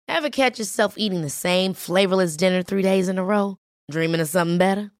Ever catch yourself eating the same flavorless dinner 3 days in a row? Dreaming of something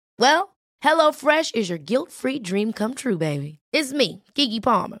better? Well, HelloFresh is your guilt-free dream come true, baby. It's me, Keke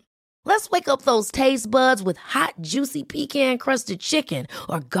Palmer. Let's wake up those taste buds with hot, juicy pecan-crusted chicken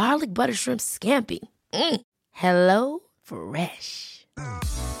or garlic butter shrimp scampi. Hello Fresh.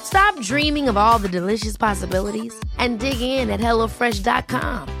 Stop dreaming of all the delicious possibilities and dig in at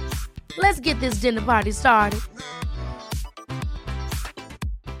HelloFresh.com. Let's get this dinner party started.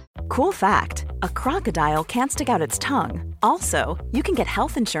 Cool fact, a crocodile can't stick out its tongue. Also, you can get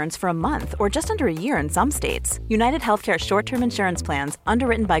health insurance for a month or just under a year in some states. United Healthcare short-term insurance plans,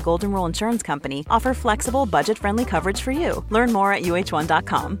 underwritten by Golden Rule Insurance Company, offer flexible, budget-friendly coverage for you. Learn more at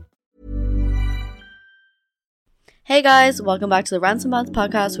uh1.com. Hey guys, welcome back to the Ransom Bath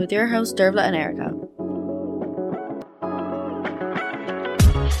podcast with your hosts Dervla and Erica.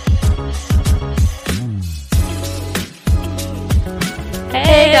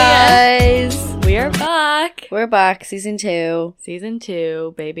 Hey guys, we are back. We're back, season 2. Season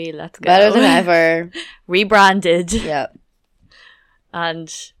 2, baby, let's go. Better than ever. Rebranded. Yep.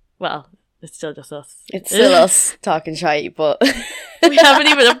 And, well, it's still just us. It's still us talking shite, but we haven't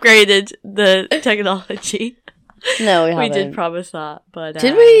even upgraded the technology. No, we haven't. We did promise that, but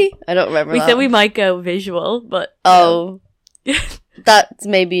did we? I don't remember. We said we might go visual, but that's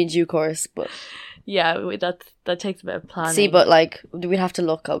maybe in due course. But yeah, that takes a bit of planning. See, but like, we'd have to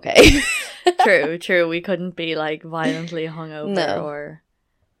look okay. True. We couldn't be like violently hungover or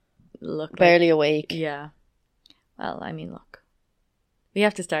look barely awake. Yeah. Well, I mean, look, we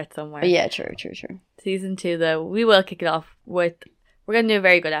have to start somewhere. Yeah, true. Season 2, though, we will kick it off with. We're gonna do a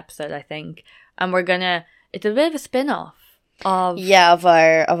very good episode, I think, and we're gonna. It's a bit of a spin-off of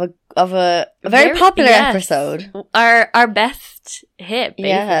a very popular episode. Our best hit,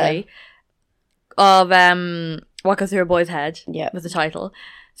 basically, of What Goes Through a Boy's Head was the title.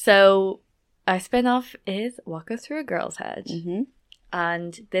 So our spin-off is What Goes Through a Girl's Head. Mm-hmm.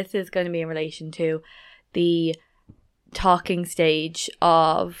 And this is going to be in relation to the talking stage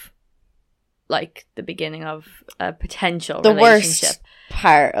of like the beginning of a potential relationship. Worst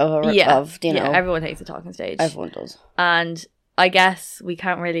part of everyone takes the talking stage. Everyone does. And I guess we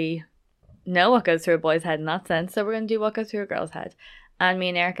can't really know what goes through a boy's head in that sense, so we're going to do what goes through a girl's head. And me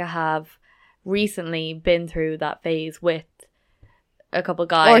and Erica have recently been through that phase with a couple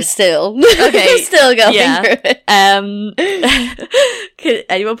guys. Or still. Okay. Still going through it. Can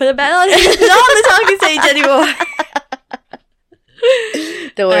anyone put a bet on it? It's not on the talking stage anymore.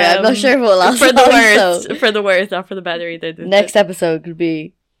 Don't worry, I'm not sure if it will last for the long, worst, for the worst, not for the better either. Next episode could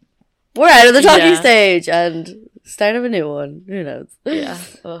be we're out of the talking stage and start of a new one. Who knows? Yeah.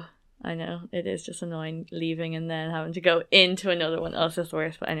 Oh, I know. It is just annoying leaving and then having to go into another one. Oh, it's just the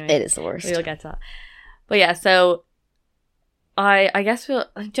worst. But anyway. It is the worst. We'll get to that. But yeah, so I guess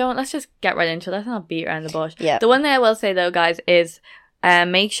let's just get right into it. Let's not beat around the bush. Yeah. The one thing I will say though, guys, is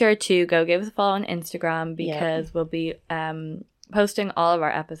make sure to go give us a follow on Instagram because we'll be posting all of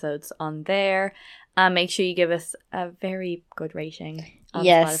our episodes on there. And make sure you give us a very good rating on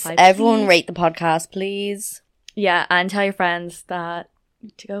Spotify, everyone rate the podcast, please. Yeah, and tell your friends that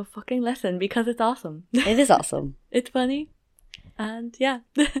to go fucking listen because it's awesome. It is awesome. It's funny. And yeah.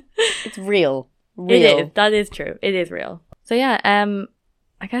 It's real. It is. That is true. It is real. So yeah,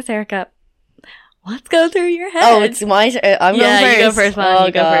 I guess Erica, what's going through your head? Oh, it's my turn. I'm going first. You go first, man. Oh,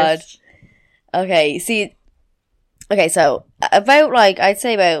 you go God. first. Okay, so about I'd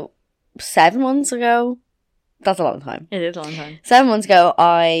say about 7 months ago. That's a long time. It is a long time. 7 months ago,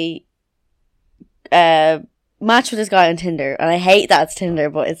 I matched with this guy on Tinder, and I hate that it's Tinder,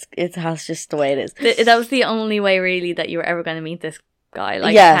 but that's just the way it is. That was the only way, really, that you were ever going to meet this guy.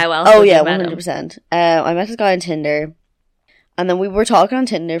 How else? Oh yeah, 100%. I met this guy on Tinder, and then we were talking on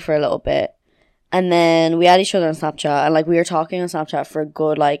Tinder for a little bit, and then we had each other on Snapchat, and we were talking on Snapchat for a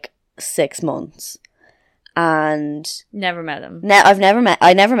good 6 months. And never met him. I never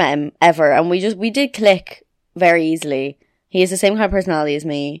met him ever, and we did click very easily. He has the same kind of personality as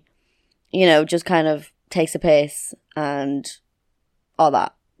me, just kind of takes the piss and all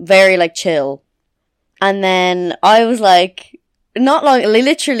that. Very chill. And then I was not long,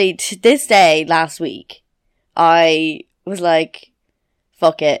 literally to this day last week, I was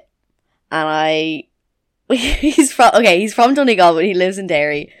fuck it, and he's from Donegal, but he lives in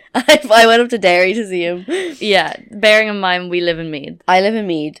Derry. I went up to Derry to see him. Yeah, bearing in mind we live in Meath. I live in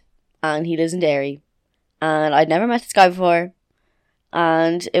Meath, and he lives in Derry. And I'd never met this guy before.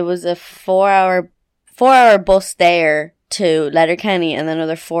 And it was a 4-hour bus there to Letterkenny, and then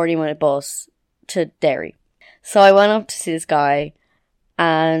another 40-minute bus to Derry. So I went up to see this guy,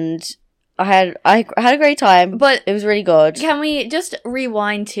 and I had a great time, but it was really good. Can we just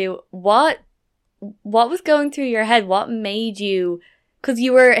rewind to what was going through your head? What made you? Because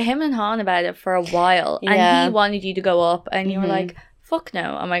you were him and Han about it for a while, and he wanted you to go up, and you were like, "Fuck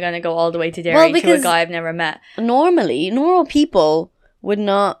no, am I going to go all the way to Derry to a guy I've never met?" Normally, normal people would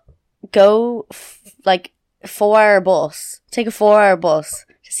not go take a 4-hour bus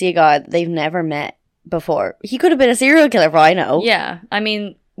to see a guy that they've never met before. He could have been a serial killer for all I know. Yeah, I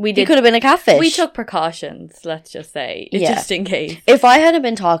mean. He could have been a catfish. We took precautions, let's just say, just in case. If I hadn't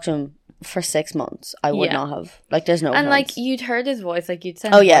been talked to him for 6 months, I would not have. Like, there's no And, chance. you'd heard his voice, you'd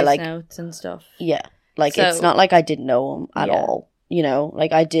send voice notes and stuff. Yeah. It's not like I didn't know him at all. You know?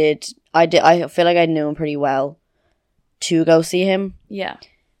 I feel like I knew him pretty well to go see him. Yeah.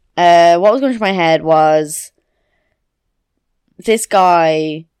 What was going through my head was, this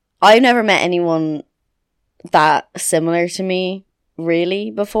guy, I've never met anyone that similar to me really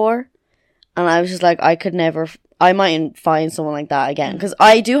before, and I was just like, I mightn't find someone like that again, because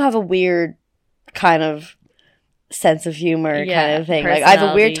I do have a weird kind of sense of humor kind of thing. I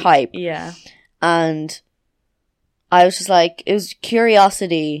have a weird type, and I was just like, it was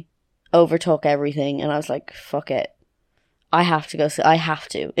curiosity overtook everything, and I was like, fuck it, I have to go see.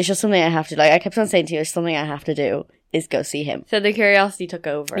 It's just something I have to. I kept on saying to you, it's something I have to do is go see him. So the curiosity took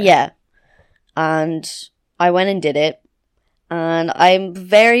over. Yeah, and I went and did it. And I'm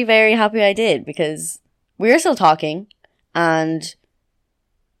very, very happy I did, because we were still talking, and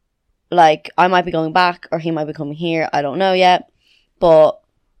I might be going back or he might be coming here. I don't know yet, but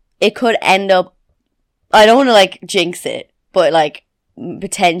it could end up, I don't want to jinx it, but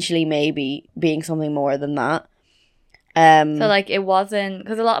potentially maybe being something more than that. So it wasn't,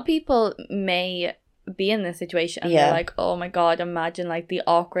 because a lot of people may be in this situation and they're like, oh my god, imagine the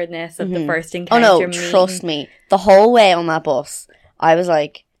awkwardness of the first encounter. Oh no, trust me, the whole way on that bus I was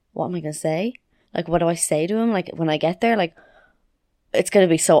like, what am I gonna say? What do I say to him when I get there? It's gonna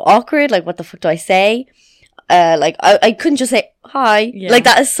be so awkward. What the fuck do I say? I couldn't just say hi.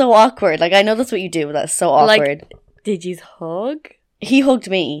 That is so awkward. I know that's what you do, but that's so awkward. Did you hug? He hugged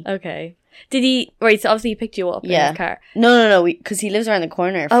me. Okay. Did he? Right, so obviously he picked you up in his car. No, because he lives around the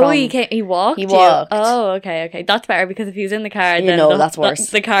corner. He walked? He walked. Oh, okay. That's better, because if he was in the car, then that's worse.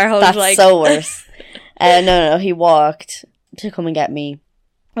 The car hose that's so worse. No, he walked to come and get me.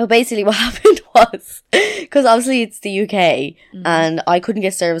 Well, basically what happened was, because obviously it's the UK, and I couldn't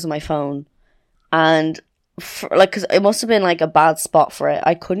get service on my phone, and because it must have been a bad spot for it,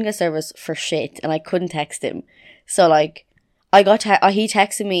 I couldn't get service for shit, and I couldn't text him. So I got he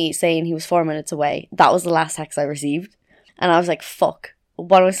texted me saying he was 4 minutes away. That was the last text I received. And I was like, fuck,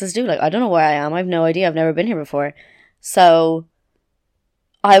 what am I supposed to do? I don't know where I am. I have no idea. I've never been here before. So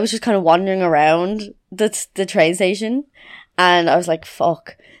I was just kind of wandering around the train station, and I was like,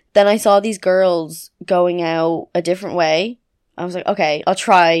 fuck. Then I saw these girls going out a different way. I was like, okay, I'll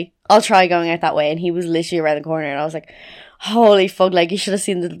try going out that way. And he was literally around the corner, and I was like, holy fuck, you should have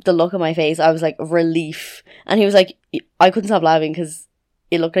seen the look on my face. I was like, relief. And he was like, I couldn't stop laughing because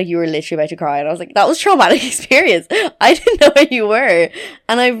it looked like you were literally about to cry. And I was like, that was a traumatic experience. I didn't know where you were,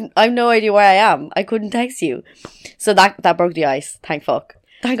 and I've no idea where I am. I couldn't text you. So that broke the ice. Thank fuck.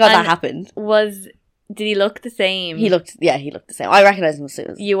 Thank God that happened. Did he look the same? He looked the same. I recognized him as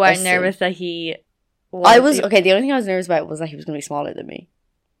soon as. You weren't nervous that he okay, the only thing I was nervous about was that he was going to be smaller than me.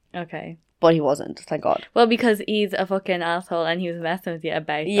 Okay. But he wasn't, thank God. Well, because he's a fucking asshole and he was messing with you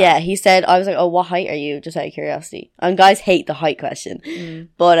about that. Yeah, he said, I was like, oh, what height are you? Just out of curiosity. And guys hate the height question.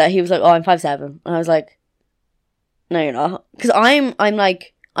 But he was like, oh, I'm 5'7". And I was like, no, you're not. Because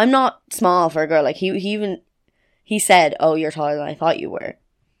I'm not small for a girl. He said, oh, you're taller than I thought you were.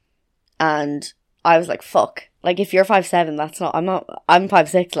 And I was like, fuck. If you're 5'7", I'm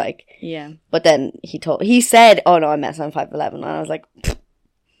 5'6", Yeah. But then he said, oh no, I'm messing, I'm 5'11". And I was like,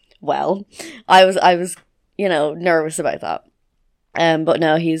 well, I was, nervous about that. But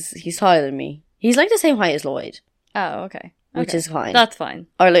no, he's taller than me. He's the same height as Lloyd. Oh, okay. Which is fine. That's fine.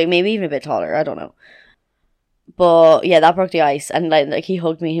 Or maybe even a bit taller, I don't know. But yeah, that broke the ice. And he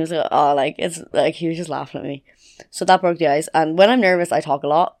hugged me, he was like, oh, it's he was just laughing at me. So that broke the ice. And when I'm nervous, I talk a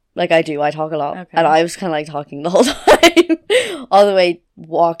lot. I talk a lot. Okay. And I was kind of talking the whole time. All the way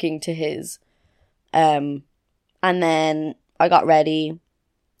walking to his. And then I got ready.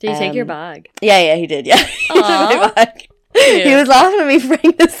 Did he take your bag? Yeah, he did, yeah. He took my bag. Yeah. He was laughing at me for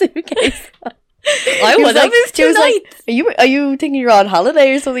bringing the suitcase. I would have missed 2 nights. Are you thinking you're on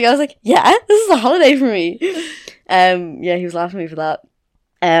holiday or something? I was like, yeah, this is a holiday for me. Yeah, he was laughing at me for that.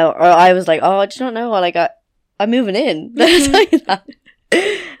 Or I was like, oh, I just don't know. I'm moving in. Did I tell you that?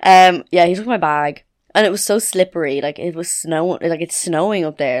 Yeah, he took my bag. And it was so slippery, like it was snowing, like it's snowing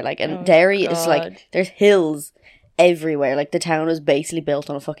up there, like, and Derry is like, there's hills everywhere, like the town was basically built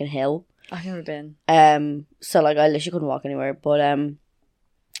on a fucking hill. I've never been. So like I literally couldn't walk anywhere, but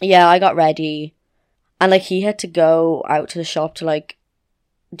yeah, I got ready, and like he had to go out to the shop to like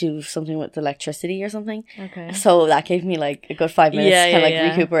do something with electricity or something. Okay. So that gave me like a good 5 minutes to kind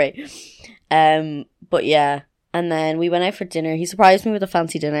of recuperate. But yeah, and then we went out for dinner. He surprised me with a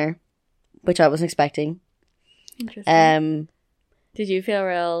fancy dinner, which I wasn't expecting. Interesting. Did you feel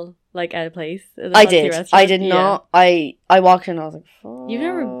real like out of place? I did. Restaurant? I did not. I walked in and I was like, fuck. You've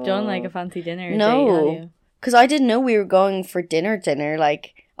never done like a fancy dinner no, date, have you? Because I didn't know we were going for dinner.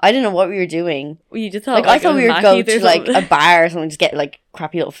 Like, I didn't know what we were doing. Well, you just thought like I thought we were going to like a bar or something, just get like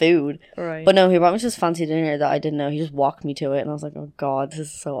crappy little food. Right. But no, he brought me this fancy dinner that I didn't know. He just walked me to it, and I was like, oh god, this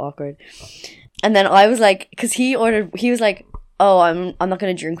is so awkward. And then I was like, because he was like, oh, I'm not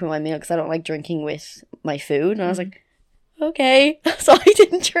going to drink with my meal because I don't like drinking with my food. And I was like, okay. So I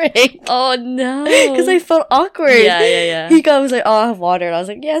didn't drink. Oh, no. Because I felt awkward. Yeah. He was like, oh, I'll have water. And I was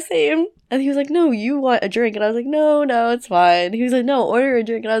like, yeah, same. And he was like, no, you want a drink. And I was like, no, it's fine. He was like, no, order a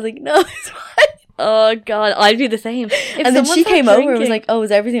drink. And I was like, no, it's fine. Oh, God. I'd do the same. And then she came over and was like, oh,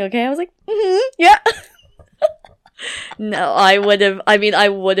 is everything okay? I was like, yeah. No, I would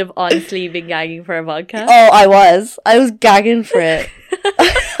have honestly been gagging for a vodka. Oh, I was gagging for it.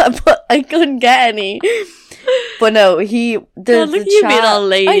 But I couldn't get any. But no, look at you being all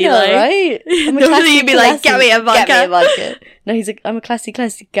lady. I know, like. Right? You'd be like, get me a vodka. No, he's like, I'm a classy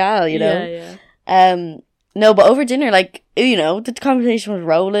gal, you know? Yeah. No, but over dinner, like, you know, the conversation was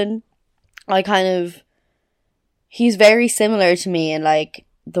rolling. He's very similar to me in, like,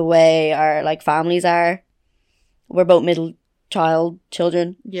 the way our, like, families are. We're both middle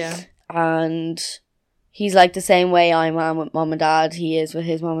children. Yeah. And he's like the same way I am with mom and dad. He is with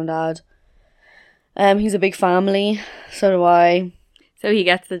his mom and dad. He's a big family. So do I. So he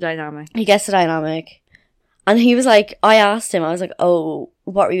gets the dynamic. And he was like, I asked him, I was like, oh,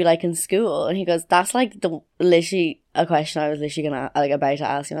 what were you like in school? And he goes, that's like literally a question I was literally about to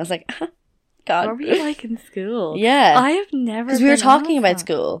ask him. I was like, God. What were you like in school? Yeah. I have never. Because we were talking about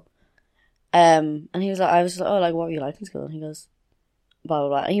school. And he was like, I was like, oh, like, what were you like in school? And he goes, blah, blah,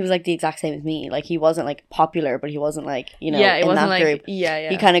 blah. And he was like the exact same as me. Like, he wasn't like popular, but he wasn't like, you know, in that like, group. Yeah.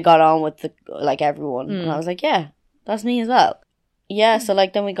 He kind of got on with like everyone. And I was like, yeah, that's me as well. Yeah. So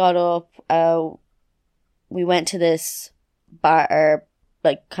like, then we got up, we went to this bar,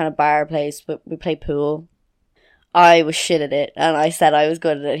 like kind of bar place, but we played pool. I was shit at it. And I said I was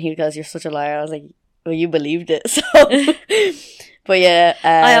good at it. And he goes, you're such a liar. I was like, well, you believed it. So... But yeah,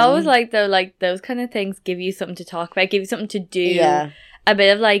 I always like though, like those kind of things give you something to talk about, give you something to do. Yeah. A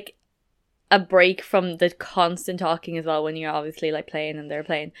bit of like a break from the constant talking as well when you're obviously like playing and they're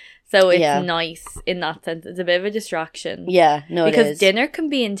playing. So it's nice in that sense. It's a bit of a distraction. Yeah, no, because it is. dinner can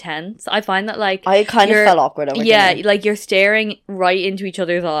be intense. I find that like I kind of felt awkward over dinner. Like you're staring right into each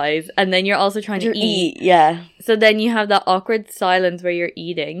other's eyes, and then you're also trying to eat. Yeah. So then you have that awkward silence where you're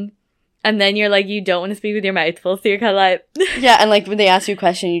eating. And then you're like, you don't want to speak with your mouth full, so you're kind of like... Yeah, and like when they ask you a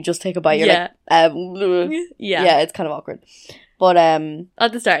question, you just take a bite. You're like, yeah, it's kind of awkward. But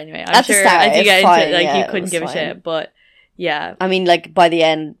at the start anyway, I'm sure as you get into it, like you couldn't give a shit. But yeah, I mean, like by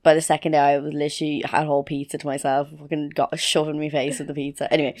the second day, I was literally had a whole pizza to myself. Fucking got shoved in my face with the pizza.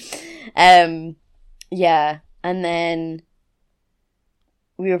 Anyway, yeah, and then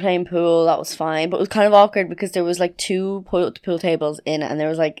we were playing pool. That was fine, but it was kind of awkward because there was like two pool tables in it, and there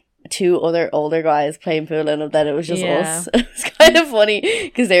was like two other older guys playing pool, and then it was just us. It was kind of funny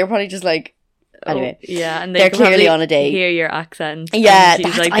because they were probably just like, anyway, and they're clearly on a date. Hear your accent, yeah.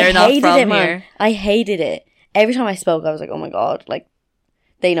 She's like, they're not from here. I hated it. Every time I spoke, I was like, oh my god, like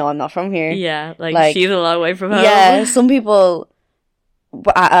they know I'm not from here. Yeah, like she's a long way from home. Yeah, some people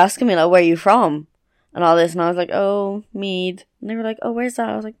were asking me like, where are you from, and all this, and I was like, oh, Meath, and they were like, oh, where's that?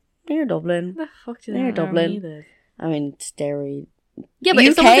 I was like, near Dublin. The fuck do they near Dublin? I mean, it's Derry. Yeah, but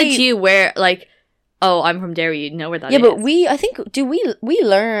if someone said to you where, like, oh, I'm from Derry, you know where that is. Yeah, but I think, we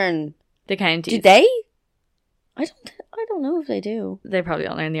learn the counties? Do they? I don't know if they do. They probably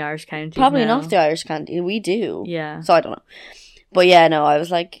don't learn the Irish counties. Probably not the Irish county. We do. Yeah. So I don't know. But yeah, no, I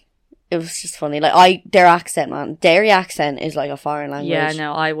was like, it was just funny. Like, their accent, man. Derry accent is like a foreign language. Yeah,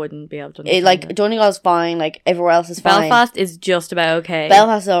 no, I wouldn't be able to understand it. Like, Donegal's fine. Like, everywhere else is fine. Belfast is just about okay.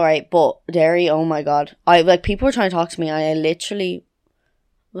 Belfast is alright, but Derry, oh my god. People were trying to talk to me, and I literally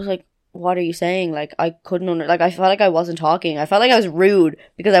was like, what are you saying? Like, I couldn't I felt like I wasn't talking. I felt like I was rude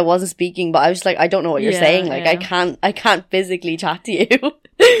because I wasn't speaking, but I was just like, I don't know what you're saying. Like, yeah. I can't physically chat to you.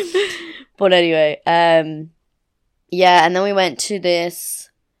 But anyway, yeah, and then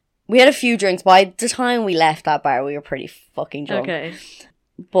we We had a few drinks. By the time we left that bar, we were pretty fucking drunk. Okay.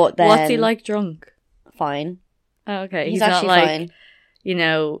 But then... What's he like drunk? Fine. Oh, okay. He's actually not like, fine. You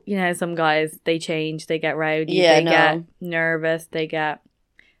know, some guys, they change, they get rowdy, they get nervous, they get,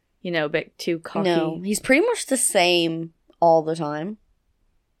 a bit too cocky. No, he's pretty much the same all the time.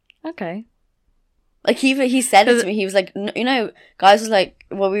 Okay. Like, he said it to me. He was like, guys was like,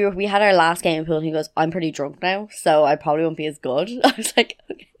 well, we had our last game of pool, and he goes, I'm pretty drunk now, so I probably won't be as good. I was like,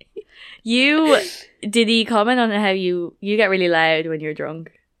 okay. Did he comment on how you get really loud when you're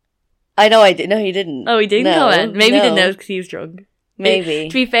drunk? I know I did. No, he didn't. Oh, he didn't comment? Maybe he didn't know because he's drunk. Maybe.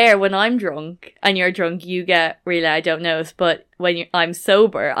 To be fair, when I'm drunk and you're drunk, you get really loud. I don't notice, but when I'm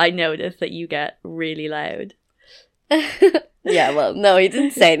sober, I notice that you get really loud. Yeah, well, no, he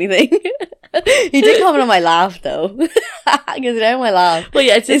didn't say anything. He did comment on my laugh, though. Because you know my laugh. Well,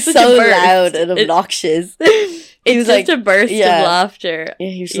 yeah, it's so loud and obnoxious. He was just like, a burst of laughter. Yeah,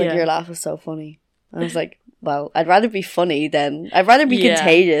 he was like, your laugh was so funny. I was like, well, I'd rather be funny than... I'd rather be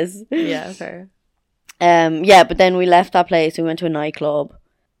contagious. Yeah, fair. But then we left that place. We went to a nightclub.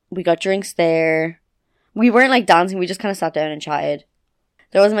 We got drinks there. We weren't like dancing. We just kind of sat down and chatted.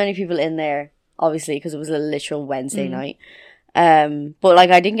 There wasn't many people in there, obviously, because it was a literal Wednesday night. But like,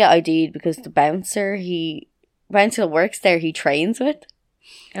 I didn't get ID'd because the bouncer that works there, he trains with.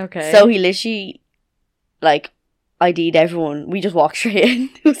 Okay. So he literally like ID'd everyone. We just walked straight in.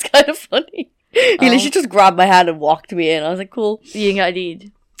 It was kind of funny. He literally just grabbed my hand and walked me in. I was like, cool. You didn't get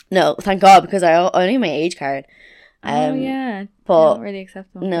ID'd? No, thank God, because I only have my age card. Oh yeah, but they don't really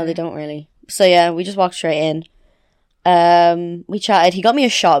accept them. No, they don't really. So yeah, we just walked straight in. We chatted. He got me a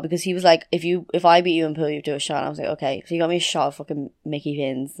shot because he was like, if I beat you in pool, you do a shot. And I was like, okay. So he got me a shot of fucking Mickey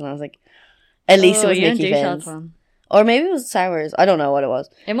Pins, and I was like, at least it was Mickey Pins, or maybe it was sours. I don't know what it was.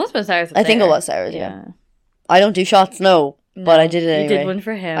 It must have been sours. I think it was sours. Yeah. I don't do shots, no, but I did it anyway. You did one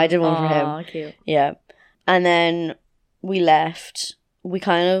for him. I did one for him. Oh, cute. Yeah, and then we left. We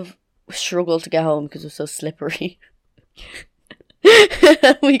kind of struggled to get home because it was so slippery.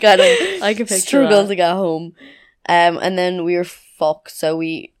 We kind of struggled to get home. And then we were fucked. So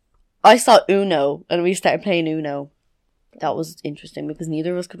I saw Uno and we started playing Uno. That was interesting because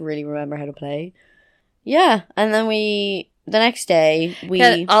neither of us could really remember how to play. Yeah. And then the next day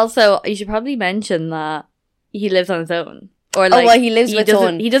also, you should probably mention that he lives on his own. Or like, he lives with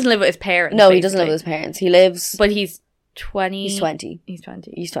someone. He doesn't live with his parents. No, basically. He doesn't live with his parents. He lives... But he's 20. He's 20. He's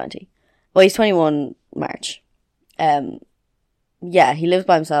 20. He's 20. Well, he's 21 March. Yeah, he lives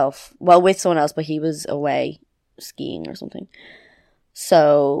by himself. Well, with someone else, but he was away skiing or something.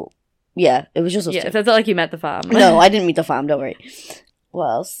 So, yeah, it was just us two. So it's not like you met the fam. No, I didn't meet the fam, don't worry. What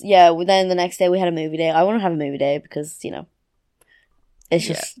else? Yeah, then the next day we had a movie day. I want to have a movie day because, it's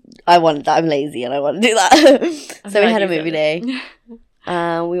just, I wanted that. I'm lazy and I want to do that. So we had a movie day.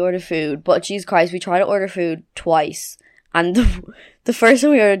 We ordered food. But, Jesus Christ, we tried to order food twice. And the first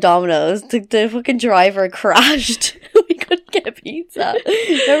time we ordered Domino's, the fucking driver crashed. We couldn't get pizza.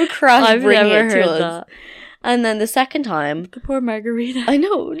 They crashed. I've never heard that. And then the second time, the poor margarita. I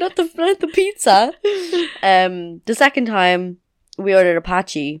know, not the pizza. The second time we ordered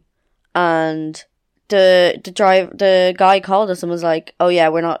Apache, and the guy called us and was like, "Oh yeah,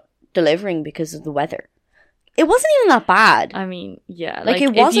 we're not delivering because of the weather." It wasn't even that bad. I mean, yeah. Like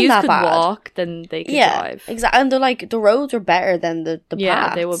it wasn't that bad. If you could walk, then they could drive. Exactly. And they're like, the roads are better than the paths.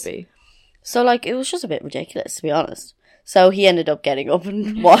 Yeah, they would be. So like, it was just a bit ridiculous, to be honest. So he ended up getting up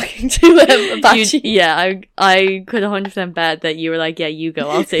and walking to Apache. I could 100% bet that you were like, yeah, you go,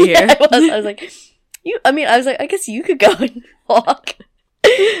 I'll stay here. Yeah, I was like, I guess you could go and walk.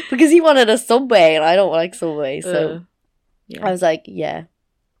 Because he wanted a Subway, and I don't like Subway, so I was like, yeah,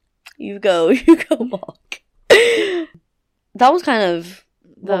 you go walk. That was kind of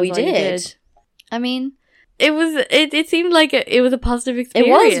what we did. I mean, it seemed like it was a positive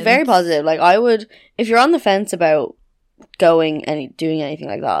experience. It was very positive. Like, I would, if you're on the fence about going and doing anything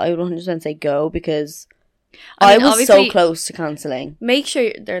like that, I would 100% say go, because I was so close to cancelling. Make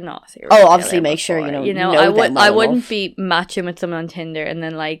sure they're not serious. Oh, obviously make sure I wouldn't be matching with someone on Tinder and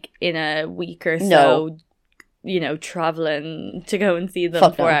then like in a week or so, traveling to go and see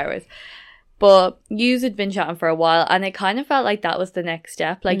them 4 hours. But yous had been chatting for a while, and it kind of felt like that was the next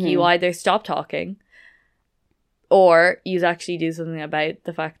step. Like, you either stop talking, or yous actually do something about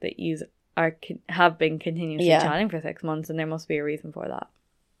the fact that yous have been continuously chatting for 6 months, and there must be a reason for that.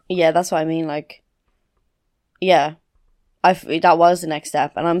 Yeah, that's what I mean. Like, yeah, that was the next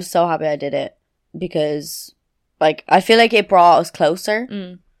step, and I'm so happy I did it, because, like, I feel like it brought us closer,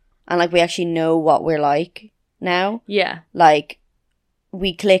 and like we actually know what we're like now. Yeah, like,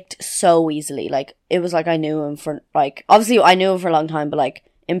 we clicked so easily. Like, it was like I knew him for, like, obviously I knew him for a long time, but like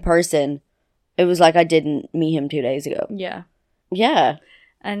in person, it was like I didn't meet him 2 days ago. Yeah. Yeah.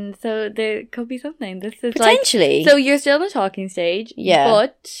 And so there could be something. This is potentially. Like, so you're still in the talking stage. Yeah.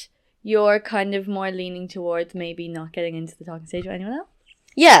 But you're kind of more leaning towards maybe not getting into the talking stage with anyone else?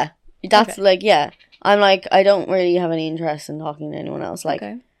 Yeah. That's okay. Like, yeah. I'm like, I don't really have any interest in talking to anyone else. Like,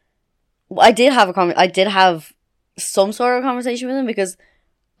 okay. I did have some sort of conversation with him because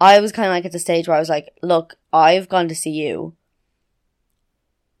I was kind of like at the stage where I was like, look, I've gone to see you.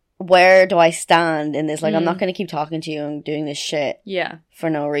 Where do I stand in this? Like, I'm not going to keep talking to you and doing this shit. Yeah. For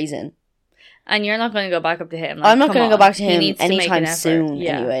no reason. And you're not going to go back up to him. Like, I'm not going to go back to him anytime soon.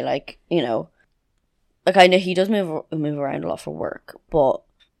 Yeah. Anyway, like, you know, like I know he does move around a lot for work, but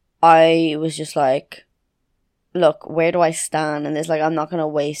I was just like, look, where do I stand in this? Like, I'm not going to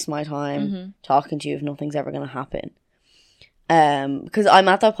waste my time talking to you if nothing's ever going to happen. Because I'm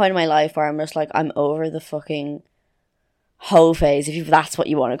at that point in my life where I'm just like, I'm over the fucking hoe phase, if that's what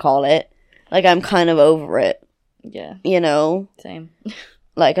you want to call it. Like, I'm kind of over it. Yeah. You know? Same.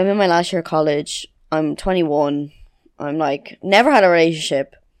 Like, I'm in my last year of college. I'm 21. I'm like, never had a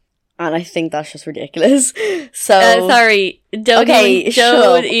relationship. And I think that's just ridiculous. So. Sorry. Don't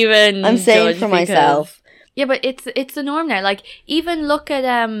even. I'm saying for myself. Yeah, but it's the norm now. Like, even look at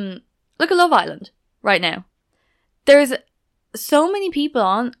Love Island right now. There's so many people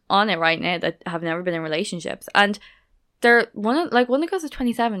on it right now that have never been in relationships, and one of the girls is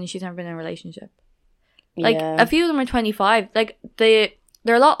 27 and she's never been in a relationship. Like, a few of them are 25. Like, they're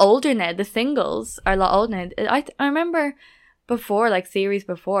a lot older now. The singles are a lot older now. I remember before, like, series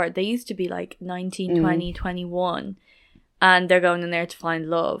before, they used to be like 19, 20, 21, and they're going in there to find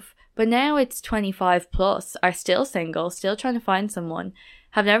love. But now it's 25 plus, are still single, still trying to find someone,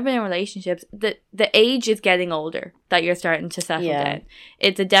 have never been in relationships. The age is getting older that you're starting to settle down.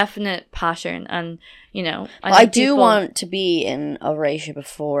 It's a definite pattern, and, you know, I do want to be in a relationship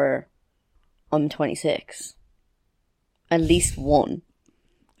before I'm 26. At least one.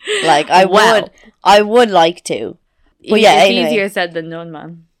 Like, I would like to. But yeah, it's easier said than done,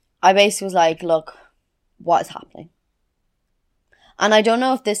 man. I basically was like, look, what is happening? And I don't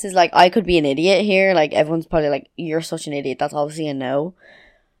know if this is like, I could be an idiot here. Like, everyone's probably like, you're such an idiot. That's obviously a no.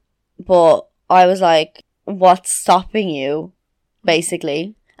 But I was like, what's stopping you?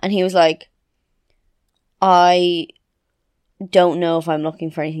 Basically. And he was like, I don't know if I'm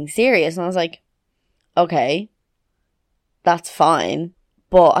looking for anything serious. And I was like, okay, that's fine.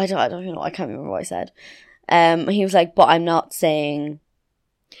 But I don't even know. I can't remember what I said. He was like, but I'm not saying.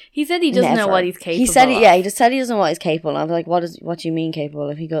 He said he doesn't know what he's capable of. He just said he doesn't know what he's capable of. I was like, what do you mean capable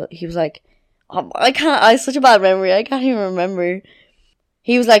of? He was like, I have such a bad memory. I can't even remember.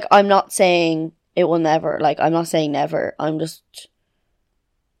 He was like, I'm not saying it will never. Like, I'm not saying never. I'm just.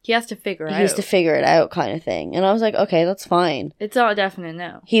 He has to figure it out. He has to figure it out, kind of thing. And I was like, okay, that's fine. It's not a definite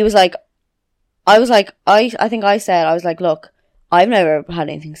no. He was like, I was like, I think I said, I was like, look, I've never had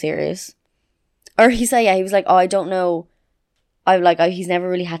anything serious. Or he said, yeah, he was like, oh, I don't know. He's never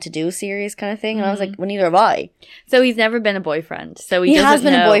really had to do a serious kind of thing. And I was like, well, neither have I. So he's never been a boyfriend. So he has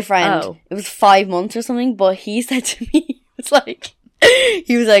been a boyfriend. Oh. It was 5 months or something. But he said to me, it's like,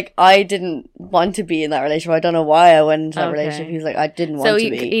 he was like, I didn't want to be in that relationship. I don't know why I went into that relationship. He was like, I didn't want to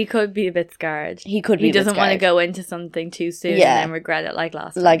be. So he could be a bit scared. He could be a bit scared. He doesn't want to go into something too soon and then regret it like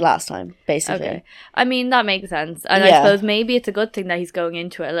last time. Like last time, basically. Okay. I mean, that makes sense. And I suppose maybe it's a good thing that he's going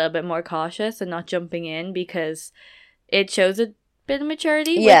into it a little bit more cautious and not jumping in, because it shows a bit of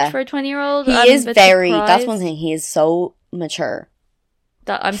maturity for a 20-year-old. He is very, that's one thing, he is so mature.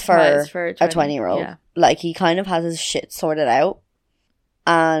 I'm surprised for a 20-year-old. Yeah. Like, he kind of has his shit sorted out.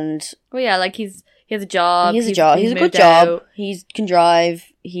 And well, yeah, like he has a job. He has a job. He's a good job. He can drive.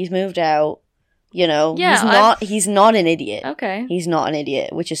 He's moved out. You know, he's not an idiot. Okay. He's not an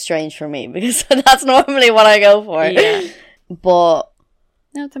idiot, which is strange for me because that's normally what I go for. Yeah. But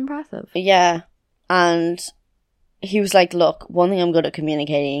no, it's impressive. Yeah. And he was like, look, one thing I'm good at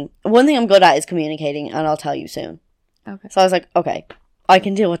is communicating, and I'll tell you soon. Okay. So I was like, okay, I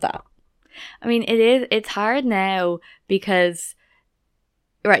can deal with that. I mean, it's hard now because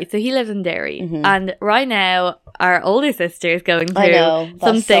right, so he lives in Derry, and right now our older sister is going through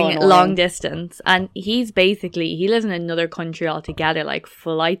something long distance, and he lives in another country altogether. Like,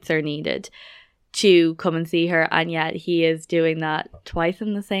 flights are needed to come and see her, and yet he is doing that twice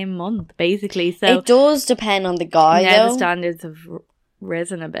in the same month, basically. So it does depend on the guy. Now the standards have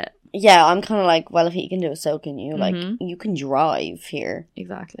risen a bit. Yeah, I'm kind of like, well, if he can do it, so can you. Like, you can drive here.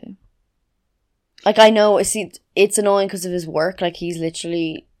 Exactly. Like, I know, it's annoying because of his work. Like, he's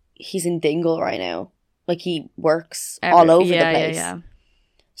in Dingle right now. Like, he works all over the place. Yeah.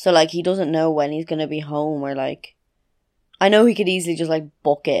 So, like, he doesn't know when he's going to be home, or, like, I know he could easily just like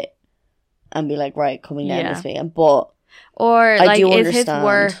book it and be like, right, coming down this weekend, but or like, is his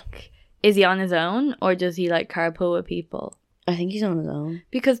work, is he on his own or does he like carpool with people? I think he's on his own.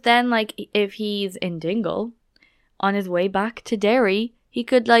 Because then, like, if he's in Dingle on his way back to Derry, he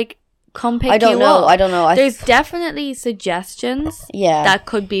could like come pick you up. I don't know. There's definitely suggestions that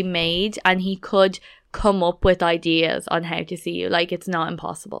could be made, and he could come up with ideas on how to see you. Like, it's not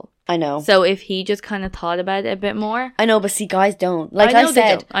impossible. I know. So if he just kind of thought about it a bit more. I know, but see, guys don't. Like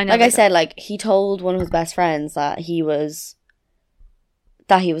I said, like, he told one of his best friends that he was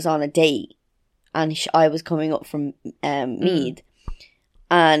on a date, and I was coming up from Meath,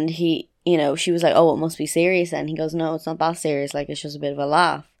 and he, you know, she was like, oh, it must be serious. And he goes, no, it's not that serious. Like, it's just a bit of a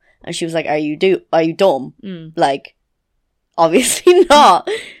laugh. And she was like, are you dumb? Like, obviously not.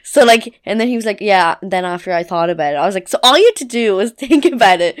 So, like, and then he was like, yeah. And then after I thought about it, I was like, so all you had to do was think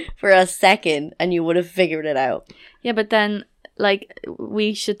about it for a second and you would have figured it out. Yeah, but then, like,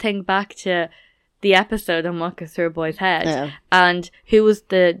 we should think back to the episode on What Goes Through a Boy's Head. Yeah. And who was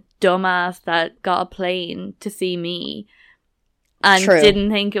the dumbass that got a plane to see me and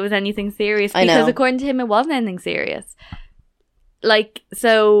didn't think it was anything serious? Because according to him, it wasn't anything serious. Like,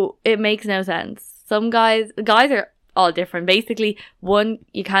 so it makes no sense. Some guys are all different. Basically, one,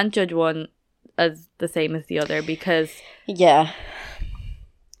 you can't judge one as the same as the other because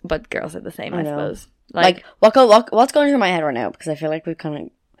but girls are the same, I suppose. Like what's going through my head right now, because I feel like we've kind of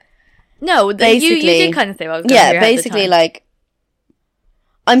you did kind of say what was going through your head basically, like,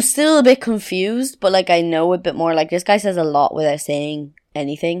 I'm still a bit confused, but like I know a bit more. Like, this guy says a lot without saying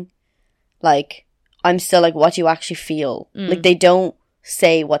anything. Like, I'm still like, what do you actually feel? Like, they don't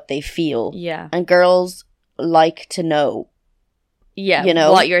say what they feel. Yeah. And girls like to know. Yeah, you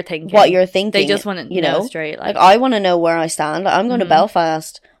know, what you're thinking. They just want to know straight. Like, I want to know where I stand. I'm going to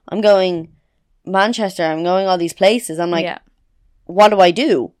Belfast. I'm going Manchester. I'm going all these places. I'm like, what do I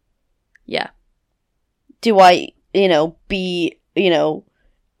do? Yeah. Do I, be,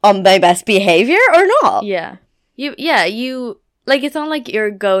 on my best behavior or not? Yeah. You, like, it's not like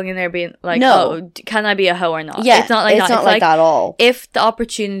you're going in there being like, oh, can I be a hoe or not? Yeah. It's not like that. It's not like that at all. If the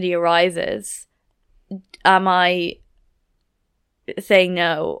opportunity arises, am I saying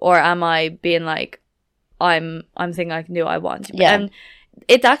no, or am I being like, I'm saying I can do what I want? Yeah. And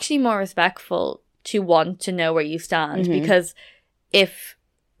it's actually more respectful to want to know where you stand, because if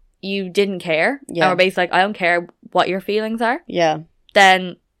you didn't care, and were basically like, I don't care what your feelings are,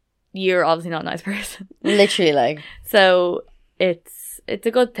 then you're obviously not a nice person. Literally, like. So it's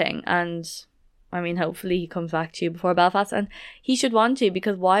a good thing, and I mean, hopefully he comes back to you before Belfast, and he should want to,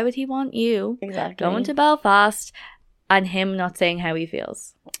 because why would he want you going to Belfast and him not saying how he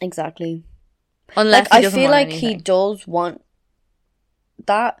feels? Exactly. Unless I feel like he does want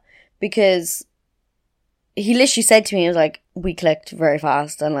that, because he literally said to me, he was like, we clicked very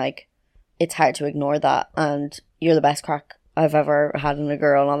fast, and like, it's hard to ignore that, and you're the best crack I've ever had in a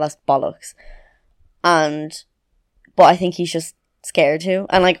girl, and all that's bollocks. But I think he's just scared too,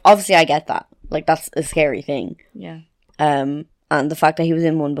 and like, obviously I get that. Like, that's a scary thing. Yeah. And the fact that he was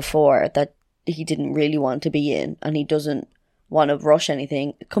in one before that he didn't really want to be in, and he doesn't want to rush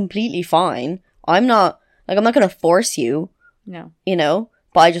anything, completely fine. I'm not going to force you. No.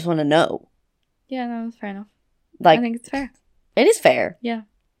 But I just want to know. Yeah, no, that's fair enough. Like, I think it's fair. It is fair. Yeah.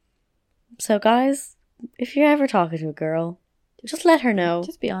 So guys, if you're ever talking to a girl, just let her know.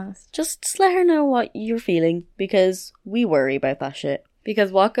 Just be honest. Just let her know what you're feeling, because we worry about that shit.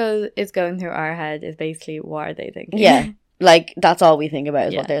 Because what is going through our head is basically, what are they thinking? Yeah. Like, that's all we think about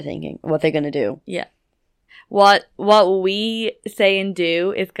is what they're thinking, what they're going to do. Yeah. What we say and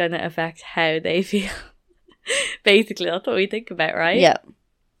do is going to affect how they feel. Basically, that's what we think about, right? Yeah.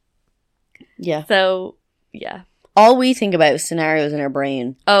 Yeah. So, yeah. All we think about is scenarios in our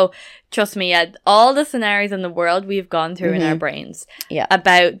brain. Oh, trust me, all the scenarios in the world we've gone through in our brains. Yeah.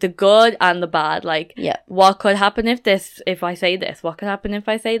 About the good and the bad. Like, what could happen if I say this? What could happen if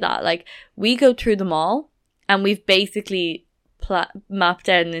I say that? Like, we go through them all, and we've basically mapped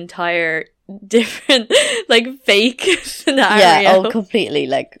out an entire different, like, fake scenario. Yeah, completely,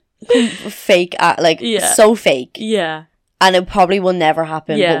 like, fake, so fake. Yeah. And it probably will never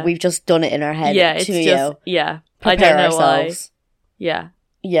happen, but we've just done it in our head prepare ourselves. Why.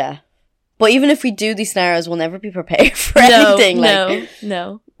 Yeah. But even if we do these scenarios, we'll never be prepared for anything.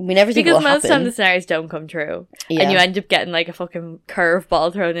 No. We never think because most of the time the scenarios don't come true. Yeah. And you end up getting like a fucking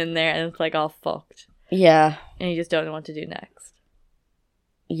curveball thrown in there, and it's like, all fucked. Yeah. And you just don't know what to do next.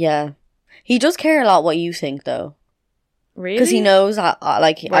 Yeah. He does care a lot what you think, though. Really? Because he knows,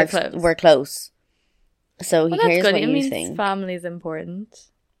 we're close. So he cares good. what you think. Family's important.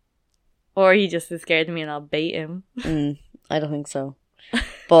 Or he just is scared of me and I'll bait him. I don't think so.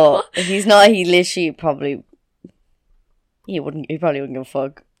 But he's not. He literally probably. He probably wouldn't give a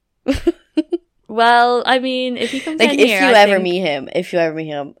fuck. Well, I mean, if he comes like, in if here, you ever meet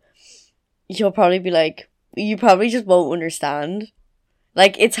him, you'll probably be like, you probably just won't understand.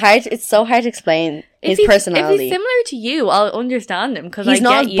 Like, it's so hard to explain his personality. If he's similar to you, I'll understand him because he's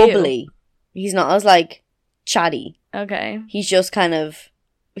not as bubbly. He's not as, like, chatty. Okay. He's just kind of,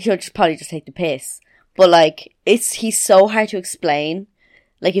 he'll just probably just take the piss. But, like, he's so hard to explain.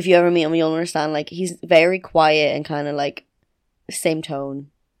 Like, if you ever meet him, you'll understand. Like, he's very quiet and kind of, like, same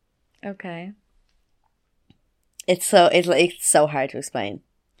tone. Okay. It's so hard to explain.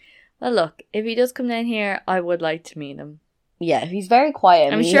 Well, look, if he does come down here, I would like to meet him. Yeah, he's very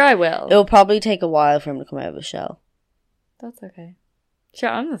quiet. I'm sure I will. It'll probably take a while for him to come out of his shell. That's okay. Sure,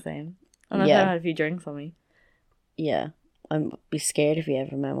 I'm the same. Unless I had a few drinks on me. Yeah. I'd be scared if he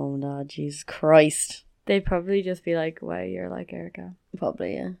ever met Mum and Dad. Jesus Christ. They'd probably just be like, wow, you're like Erica.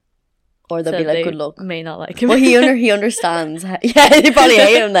 Probably, yeah. Or they'll be like, good luck. May not like him. But he understands. Yeah, they probably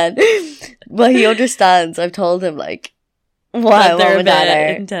hate him then. But he understands. I've told him, like, why Mum and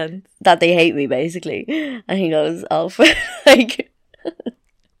Dad are intense. That they hate me, basically. And he goes, oh, like...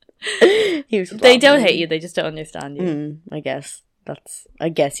 They don't hate you, they just don't understand you. I guess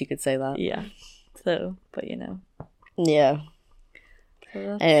you could say that. Yeah. So, but you know. Yeah.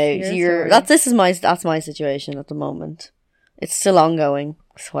 So anyway, that's my situation at the moment. It's still ongoing,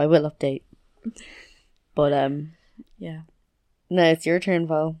 so I will update. But yeah. No, it's your turn,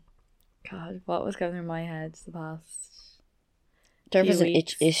 Val. God, what was going through my head the past? There was an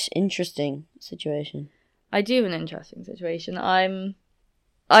interesting situation. I do have an interesting situation. I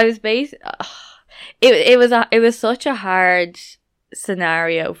was it was such a hard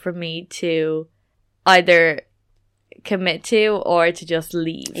scenario for me to either commit to or to just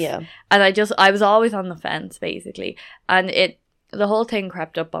leave. Yeah. And I was always on the fence, basically. And the whole thing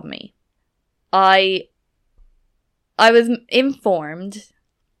crept up on me. I was informed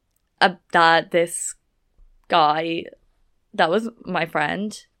that this guy that was my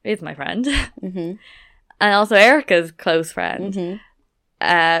friend, is my friend, mm-hmm. and also Erica's close friend,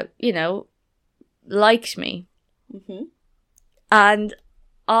 mm-hmm. Liked me. Mm-hmm. And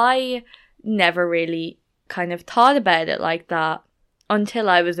I never really kind of thought about it like that until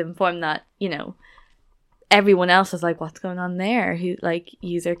I was informed that, everyone else was like, what's going on there? Who, like,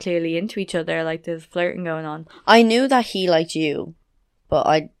 yous are clearly into each other, like there's flirting going on. I knew that he liked you, but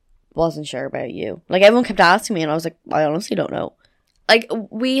I wasn't sure about you. Like, everyone kept asking me and I was like, I honestly don't know. Like,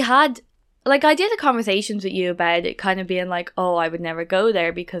 I did the conversations with you about it kind of being like, oh, I would never go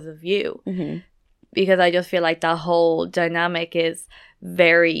there because of you. Mm-hmm. Because I just feel like that whole dynamic is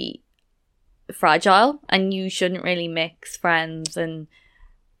very fragile and you shouldn't really mix friends and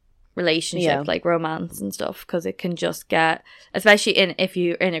relationships, like romance and stuff, because it can just get, especially if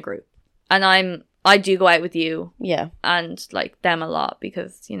you're in a group. And I do go out with you and like them a lot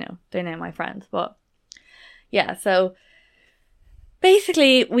because, they're now my friends. But yeah, so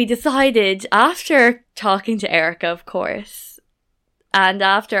basically we decided after talking to Erica, of course, and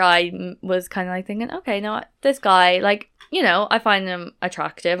after I was kind of like thinking, okay, no, this guy, like, I find him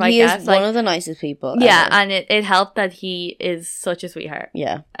attractive, I guess. He is one of the nicest people Yeah, ever. and it helped that he is such a sweetheart.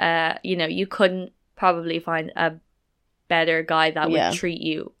 Yeah. You couldn't probably find a better guy that would treat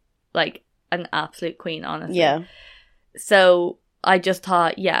you like an absolute queen, honestly. Yeah. So I just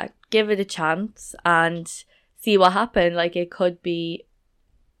thought, give it a chance and see what happened. Like, it could be,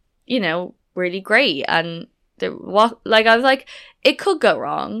 really great. And I was like, it could go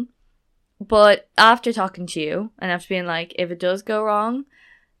wrong. But after talking to you and after being like, if it does go wrong,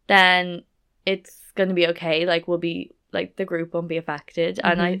 then it's going to be okay. Like, we'll be, like, the group won't be affected.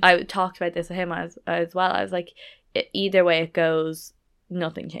 Mm-hmm. And I talked about this with him as well. I was like, either way it goes,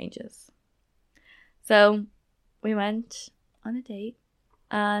 nothing changes. So we went on a date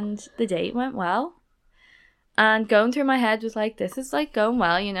and the date went well. And going through my head was like, this is like going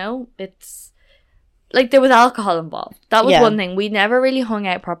well, it's like there was alcohol involved. That was one thing. We never really hung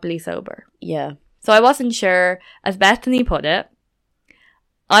out properly sober. Yeah. So I wasn't sure, as Bethany put it,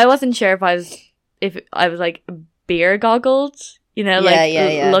 I wasn't sure if I was like beer goggled,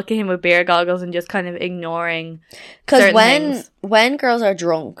 look at him with beer goggles and just kind of ignoring. Because when girls are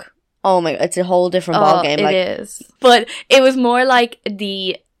drunk, oh my, it's a whole different ballgame. It is. But it was more like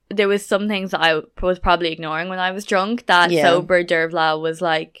there was some things that I was probably ignoring when I was drunk that sober Dervla was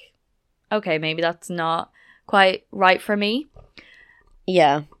like, okay, maybe that's not quite right for me.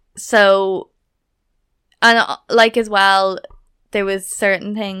 Yeah. So, and like as well, there was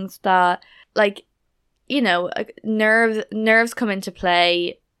certain things that, like, nerves come into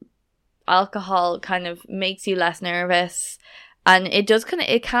play alcohol kind of makes you less nervous, and it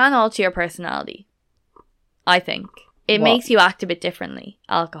can alter your personality. I think it makes you act a bit differently.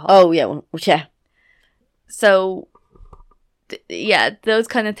 Alcohol. Oh yeah. So yeah, those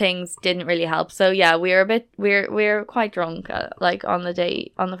kind of things didn't really help. So yeah, we're quite drunk like on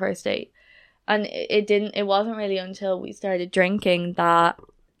the first date, and it wasn't really until we started drinking that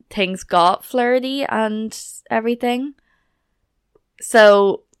things got flirty and everything.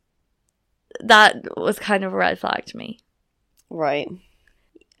 So that was kind of a red flag to me. Right.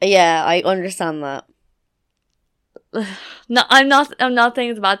 Yeah, I understand that. No, I'm not saying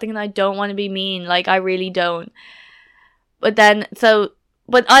it's a bad thing, and I don't want to be mean. Like, I really don't. But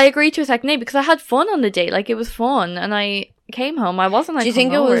I agreed to a second date because I had fun on the date. Like, it was fun, and I came home. I wasn't like, do you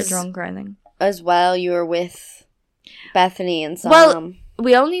think it was drunk or anything? As well, you were with Bethany and Sam. Well,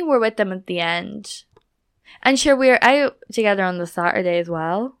 we only were with them at the end. And sure, we were out together on the Saturday as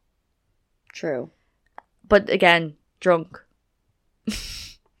well. True. But again, drunk.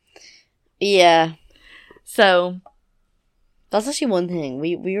 Yeah. So that's actually one thing.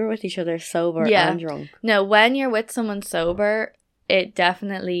 We were with each other sober and drunk. No, when you're with someone sober, it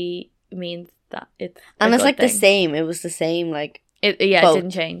definitely means that it's and it's like thing. The same. It was the same, like it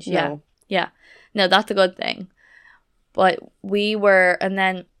didn't change. No. Yeah. No, that's a good thing. But we were, and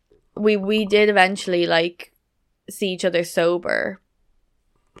then we did eventually like see each other sober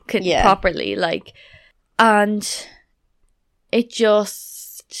properly, like, and it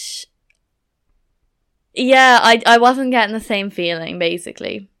just, yeah, I wasn't getting the same feeling.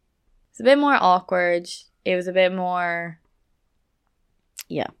 Basically, it's a bit more awkward. It was a bit more,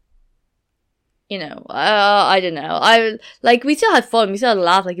 yeah. You know, I don't know. We still had fun. We still had a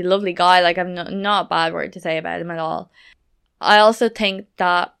laugh. Like, a lovely guy. Like, I'm not a bad word to say about him at all. I also think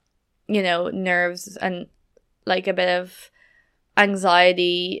that, you know, nerves and like a bit of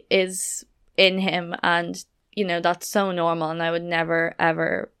anxiety is in him, and, you know, that's so normal, and I would never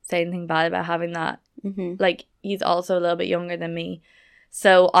ever say anything bad about having that. Mm-hmm. Like, he's also a little bit younger than me,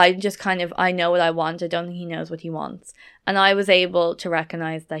 so I just I know what I want. I don't think he knows what he wants, and I was able to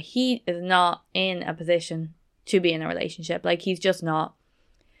recognize that he is not in a position to be in a relationship. Like, he's just not.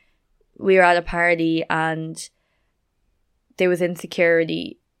 We were at a party and there was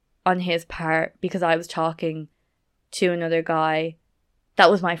insecurity on his part because I was talking to another guy that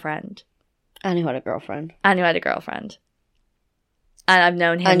was my friend. And who had a girlfriend. And I've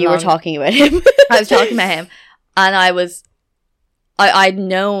known him. And you were talking about him. I was talking about him. And I'd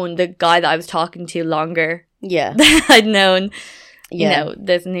known the guy that I was talking to longer. Yeah. I'd known, you know,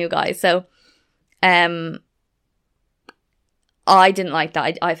 this new guy. So, I didn't like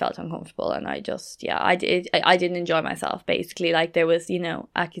that. I felt uncomfortable, and I didn't enjoy myself, basically. Like, there was, you know,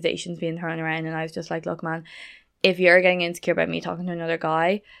 accusations being thrown around, and I was just like, look, man, if you're getting insecure about me talking to another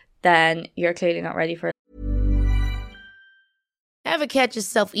guy, then you're clearly not ready for it. Ever catch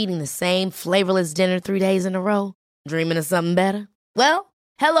yourself eating the same flavorless dinner 3 days in a row? Dreaming of something better? Well,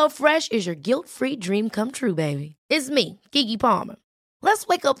 HelloFresh is your guilt-free dream come true, baby. It's me, Keke Palmer. Let's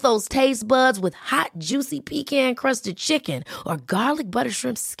wake up those taste buds with hot, juicy pecan-crusted chicken or garlic butter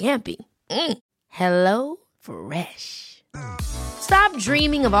shrimp scampi. Hello Fresh. Stop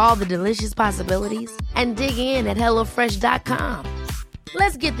dreaming of all the delicious possibilities and dig in at HelloFresh.com.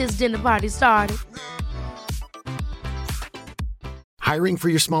 Let's get this dinner party started. Hiring for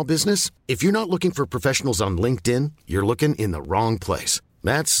your small business? If you're not looking for professionals on LinkedIn, you're looking in the wrong place.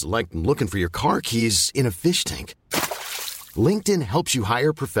 That's like looking for your car keys in a fish tank. LinkedIn helps you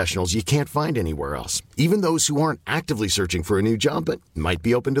hire professionals you can't find anywhere else, even those who aren't actively searching for a new job but might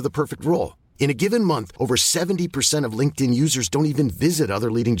be open to the perfect role. In a given month, over 70% of LinkedIn users don't even visit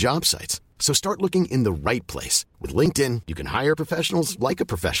other leading job sites. So start looking in the right place. With LinkedIn, you can hire professionals like a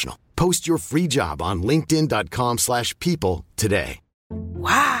professional. Post your free job on linkedin.com/people today.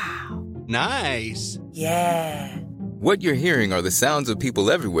 Wow. Nice. Yeah. What you're hearing are the sounds of people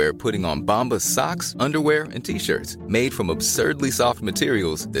everywhere putting on Bombas socks, underwear, and T-shirts made from absurdly soft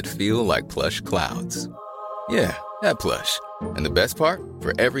materials that feel like plush clouds. Yeah, that plush. And the best part?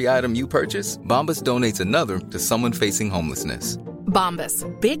 For every item you purchase, Bombas donates another to someone facing homelessness. Bombas.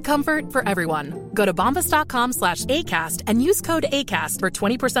 Big comfort for everyone. Go to bombas.com/ACAST and use code ACAST for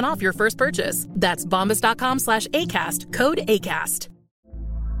 20% off your first purchase. That's bombas.com/ACAST, code ACAST.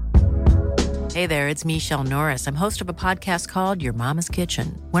 Hey there, it's Michelle Norris. I'm host of a podcast called Your Mama's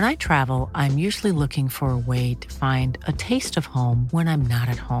Kitchen. When I travel, I'm usually looking for a way to find a taste of home when I'm not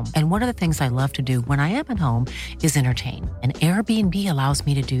at home. And one of the things I love to do when I am at home is entertain. And Airbnb allows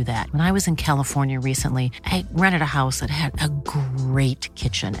me to do that. When I was in California recently, I rented a house that had a great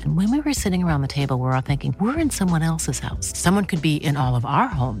kitchen. And when we were sitting around the table, we were all thinking, we're in someone else's house. Someone could be in all of our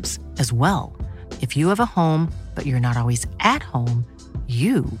homes as well. If you have a home, but you're not always at home,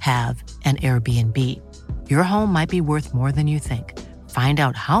 you have an Airbnb. Your home might be worth more than you think. Find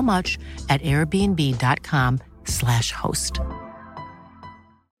out how much at airbnb.com/host.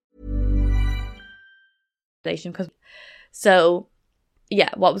 So, yeah,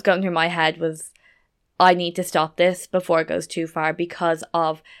 what was going through my head was I need to stop this before it goes too far because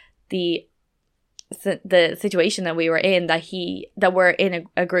of the situation that we were in, that we're in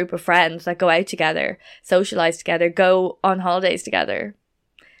a group of friends that go out together, socialize together, go on holidays together.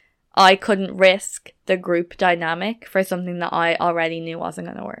 I couldn't risk the group dynamic for something that I already knew wasn't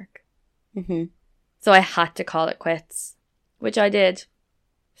going to work. Mm-hmm. So I had to call it quits, which I did.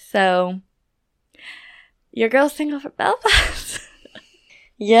 So, your girl's single for Belfast.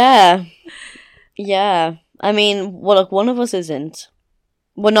 Yeah. I mean, well, look, one of us isn't.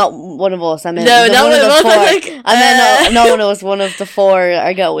 Well, not one of us. I mean, no, not one of us. No one of us. One of the four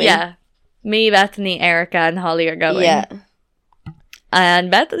are going. Yeah, me, Bethany, Erica, and Holly are going. Yeah, and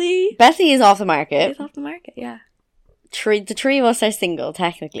Bethany is off the market. She's off the market. Yeah, the three of us are single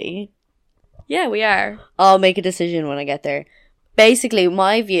technically. Yeah, we are. I'll make a decision when I get there. Basically,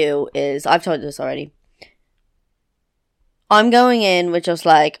 my view is, I've told you this already. I'm going in with just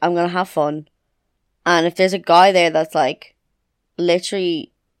like, I'm gonna have fun, and if there's a guy there that's like,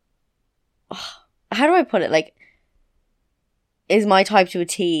 literally, how do I put it? Like, is my type to a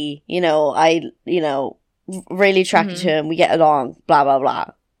T. Really attracted to him. We get along. Blah blah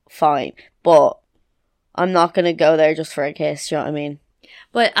blah. Fine, but I'm not gonna go there just for a kiss. Do you know what I mean?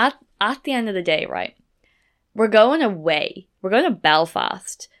 But at the end of the day, right? We're going away. We're going to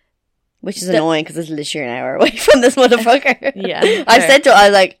Belfast. Which is annoying because it's literally an hour away from this motherfucker. Yeah. I said to her, I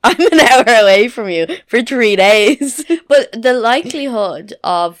was like, I'm an hour away from you for 3 days. But the likelihood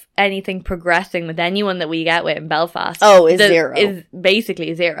of anything progressing with anyone that we get with in Belfast is zero. Is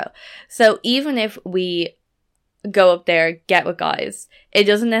basically zero. So even if we go up there, get with guys, it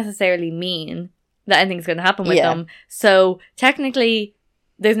doesn't necessarily mean that anything's going to happen with them. So technically,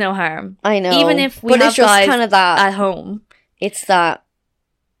 there's no harm. I know. Even if we have guys kind of that, at home. It's that.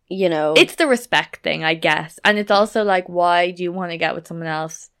 It's the respect thing, I guess. And it's also like, why do you want to get with someone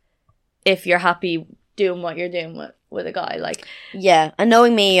else if you're happy doing what you're doing with a guy? Like, yeah. And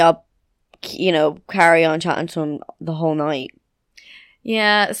knowing me, I'll, carry on chatting to him the whole night.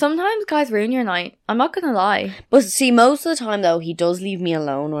 Yeah. Sometimes guys ruin your night. I'm not going to lie. But see, most of the time, though, he does leave me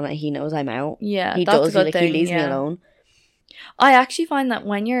alone when he knows I'm out. Yeah. He that's does. A good thing, he leaves me alone. I actually find that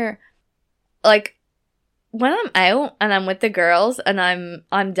when you're, like, when I'm out and I'm with the girls and I'm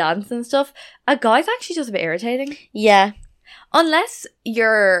dancing and stuff, a guy's actually just a bit irritating. Yeah. Unless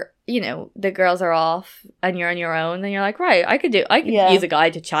you're, the girls are off and you're on your own, then you're like, right, I could use a guy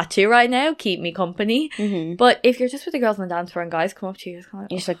to chat to right now, keep me company. Mm-hmm. But if you're just with the girls on the dance floor and guys come up to you, it's kind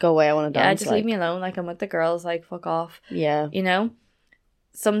of, you're just like, go away, I want to dance. Yeah, just leave me alone. Like, I'm with the girls, like, fuck off. Yeah.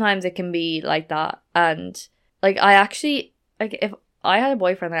 Sometimes it can be like that. And, like, I actually, like, if I had a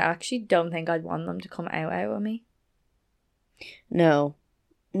boyfriend, I actually don't think I'd want them to come out with me. No.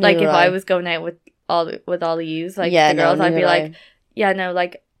 Like, if I was going out with all the yous, like, the girls, I'd be like, yeah, no,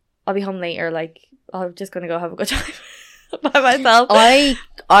 like, I'll be home later, like, I'm just gonna go have a good time by myself.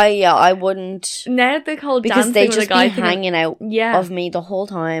 I wouldn't. Now the whole because dancing they with just a guy be hanging out of me the whole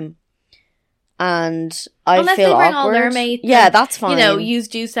time. And unless feel they bring awkward. all their mates. Yeah, that's fine. Yous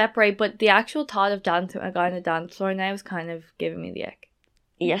do separate, but the actual thought of dancing with a guy on a dance floor now is kind of giving me the ick.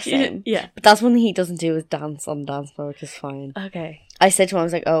 Yes, same. Yeah. But that's one thing he doesn't do is dance on the dance floor, which is fine. Okay. I said to him, I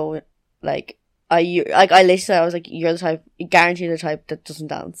was like, oh, like, I literally said, I was like, you're the type, guarantee the type that doesn't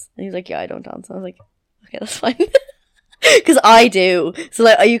dance. And he's like, yeah, I don't dance. I was like, okay, that's fine. Because I do. So,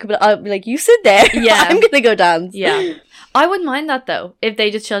 like, I'll be like, you sit there. Yeah. I'm going to go dance. Yeah. I wouldn't mind that, though, if they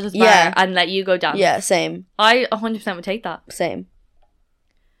just shut us bar and let you go dance. Yeah, same. I 100% would take that. Same.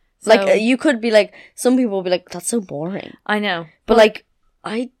 So, like, you could be like, some people will be like, that's so boring. I know. But like,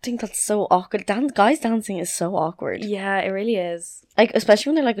 I think that's so awkward. Guys dancing is so awkward. Yeah, it really is. Like,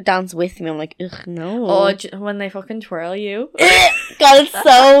 especially when they like dance with me, I'm like, ugh, no. Oh, when they fucking twirl you. God, it's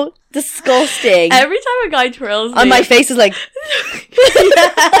so disgusting. Every time a guy twirls and my face is like,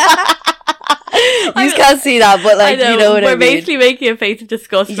 You can't see that, but like, you know what I mean. We're basically making a face of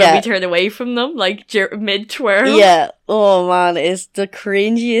disgust when we turn away from them, like mid-twirl. Yeah. Oh man, it's the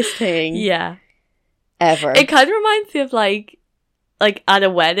cringiest thing. Yeah. Ever. It kind of reminds me of like at a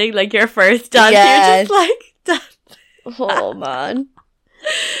wedding, like your first dance, you're just like dancing. Oh man.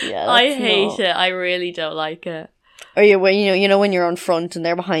 Yeah. I hate it. I really don't like it. Or you know when you're on front and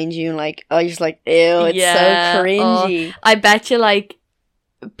they're behind you and like, oh, you're just like, ew, it's so cringy. I bet you like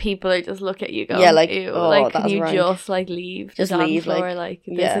people are just look at you going, yeah, like, ew, oh, like that's can you rank. just like leave just the dance leave floor? Like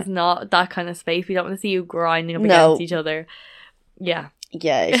this is not that kind of space. We don't want to see you grinding up against each other. Yeah.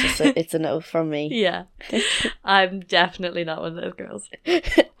 Yeah, it's just it's a no from me. Yeah. I'm definitely not one of those girls.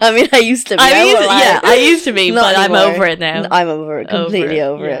 I mean, I used to be. I used to be, but anymore. I'm over it now. I'm over it, completely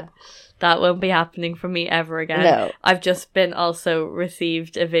over it. That won't be happening for me ever again. No. I've just been also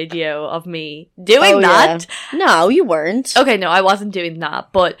received a video of me doing that. Yeah. No, you weren't. Okay, no, I wasn't doing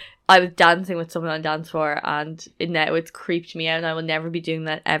that, but I was dancing with someone on dance floor and now it's creeped me out and I will never be doing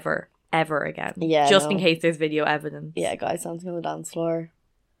that ever again. Yeah. Just in case there's video evidence. Yeah, guys dancing on the dance floor.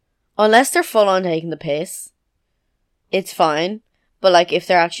 Unless they're full on taking the piss, it's fine. But like if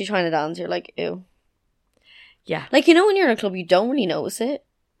they're actually trying to dance, you're like, ew. Yeah. Like, you know when you're in a club, you don't really notice it.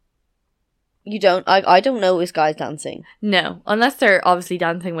 You don't. I don't notice guys dancing. No. Unless they're obviously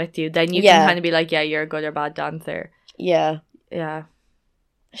dancing with you, then you can kind of be like, yeah, you're a good or bad dancer. Yeah. Yeah.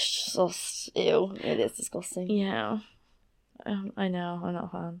 It's just, ew. It is disgusting. Yeah. I know. I'm not a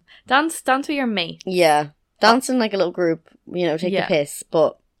fan. Dance with your mate. Yeah. Dance in like a little group, you know, take the piss,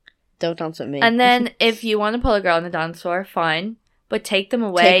 but don't dance with me. And then if you want to pull a girl on the dance floor, fine. But take them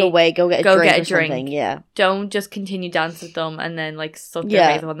away. Go get a drink. Yeah. Don't just continue dancing with them and then like suck their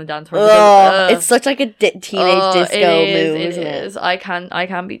face up on the dance floor. It's such like a teenage disco move, isn't it? I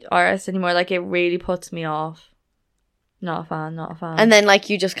can't be artist anymore. Like it really puts me off. Not a fan. And then like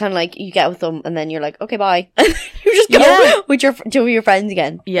you just kind of like you get with them and then you're like, okay, bye. You just go with two of your friends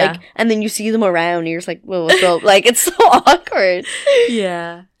again. Yeah. Like, and then you see them around and you're just like, well, what's up? Like it's so awkward.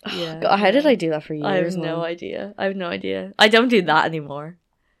 Yeah. Yeah. God, how did I do that for years? I have no idea. I don't do that anymore.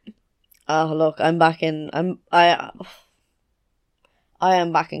 Oh, look, I'm back in. I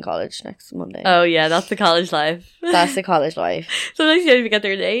am back in college next Monday. Oh yeah, that's the college life. That's the college life. Sometimes you don't even get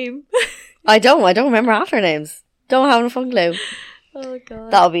their name. I don't remember half their names. Don't have a fucking clue. Oh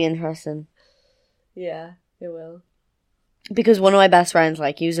god. That'll be interesting. Yeah, it will. Because one of my best friends,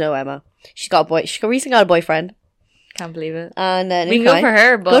 like, you know Emma, she recently got a boyfriend. Can't believe it. And then we go for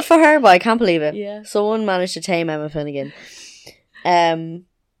her, but I can't believe it. Yeah. Someone managed to tame Emma Finnegan.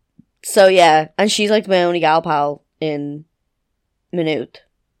 So yeah, and she's like my only gal pal in Maynooth,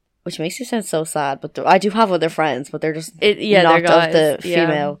 which makes me sound so sad. But I do have other friends, but they're just not of the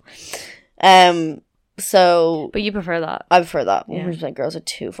female. So, but you prefer that? I prefer that. 100%. Girls are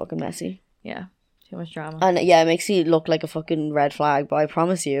too fucking messy. Yeah, too much drama. And yeah, it makes you look like a fucking red flag. But I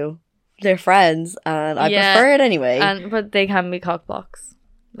promise you, they're friends, and I prefer it anyway. But they can be cockblocks.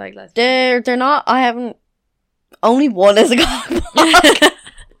 Like they're not. I haven't. Only one is a cockblock.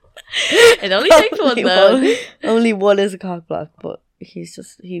 It only takes one though. Only one is a cockblock, but he's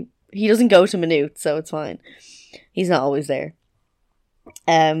just he doesn't go to Maynooth, so it's fine. He's not always there.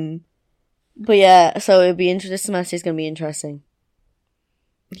 But yeah, so it'll be this semester is going to be interesting.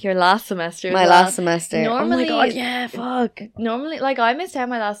 Your last semester. My last semester. Normally, oh my god, yeah, fuck. Normally, like, I missed out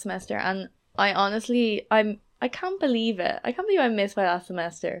my last semester, and I honestly, I can't believe it. I can't believe I missed my last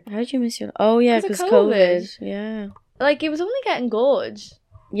semester. How did you miss your... Oh yeah, because COVID. Yeah. Like, it was only getting good.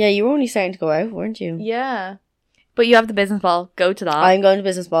 Yeah, you were only starting to go out, weren't you? Yeah. But you have the business ball. Go to that. I'm going to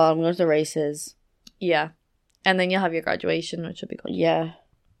business ball. I'm going to the races. Yeah. And then you'll have your graduation, which will be good. Yeah.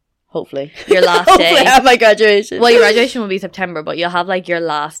 Hopefully. Your last day. Hopefully I have my graduation. Well, your graduation will be September, but you'll have like your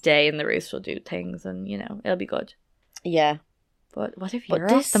last day and the Roost will do things and, you know, it'll be good. Yeah. But what if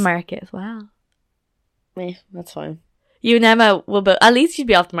you're off the market as well? That's fine. You and Emma will be, at least you'd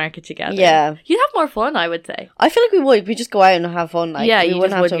be off the market together. Yeah. You'd have more fun, I would say. I feel like we would. We just go out and have fun. Like, yeah, we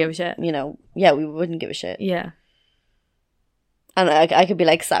wouldn't give a shit. You know, yeah, we wouldn't give a shit. Yeah. And I could be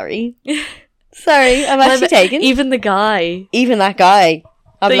like, sorry. Sorry, I'm actually taken. Even that guy.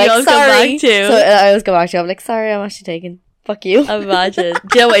 I'm like, sorry. So I always go back to him. I'm like, sorry, I'm actually taken. Fuck you. Imagine.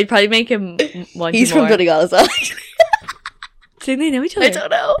 Do you know what? It'd probably make him want He's you more. from Donegal as well. Do they know each other? I don't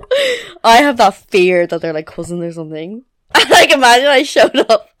know. I have that fear that they're like cousins or something. Like, imagine I showed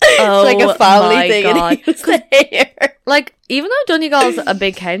up to like a family thing God. And he was there. Like, even though Donegal's a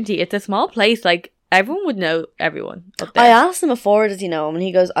big county, it's a small place. Like, everyone would know everyone up there. I asked him before, does he know him? And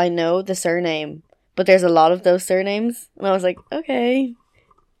he goes, I know the surname, but there's a lot of those surnames. And I was like, okay.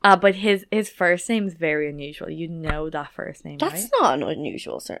 But his first name is very unusual. You know that first name, That's right? not an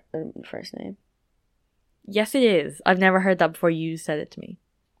unusual first name. Yes, it is. I've never heard that before you said it to me.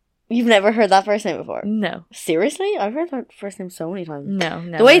 You've never heard that first name before? No. Seriously? I've heard that first name so many times. No,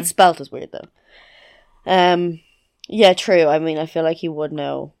 never. The way it's spelled is weird, though. Yeah, true. I mean, I feel like he would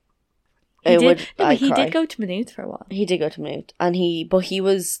know. He did go to Maynooth for a while. He did go to Maynooth. And he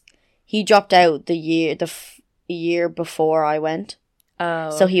dropped out the year before I went.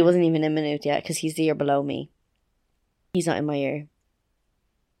 Oh. So he wasn't even in Maynooth yet, because he's the year below me. He's not in my year.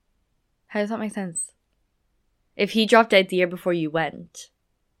 How does that make sense? If he dropped out the year before you went.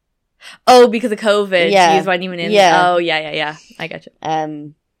 Oh, because of COVID. Yeah. He wasn't even in. Yeah. Oh, yeah. I get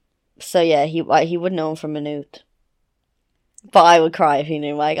you. So yeah, he would know him from Maynooth. But I would cry if he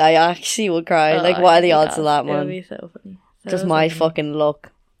knew. Like, I actually would cry. Like, what are the odds of that, man? It would be so funny. Just my fucking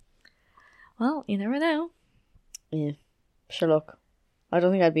luck. Well, you never know. Yeah. Sure, look. I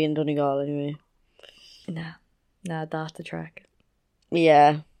don't think I'd be in Donegal anyway. Nah, that's the trek.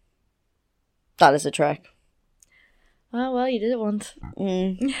 Yeah. That is a trek. Oh, well, you did it once.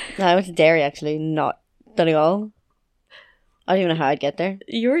 No, I went to Derry, actually, not Donegal. I don't even know how I'd get there.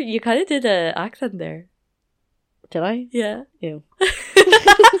 You kind of did an accent there. Did I? Yeah. Ew.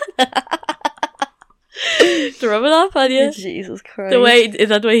 To rub it off on you. Jesus Christ. Is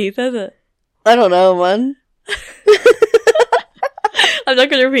that the way he says it? I don't know, man. I'm not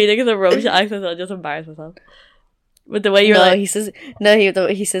going to repeat it because I'm rubbish at accents. I'll just embarrass myself. But the way you're he says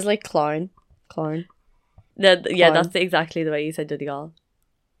like clown. No, yeah, Clown. that's exactly the way you said Donegal.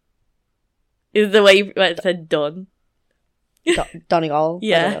 Is the way you said done. Donegal.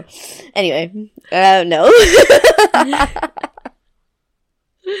 Yeah. Anyway, no.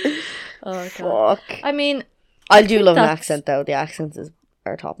 Oh god. Fuck. I mean, I do love an accent though. The accents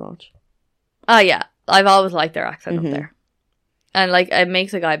are top notch. Oh yeah, I've always liked their accent up there, and like it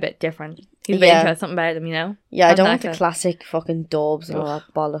makes a guy a bit different. He's a bit interesting, something about him, you know. Yeah, I don't like the classic fucking dubs and all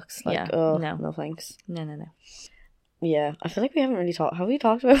that bollocks. Like, no thanks. No. Yeah, I feel like we haven't really talked. Have we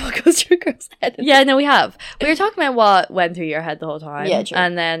talked about what goes through a girl's head? Yeah, no, we have. We were talking about what went through your head the whole time. Yeah, true.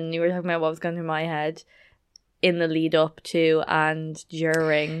 And then you were talking about what was going through my head in the lead up to and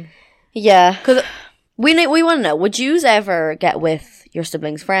during. Yeah, because we want to know: would you ever get with your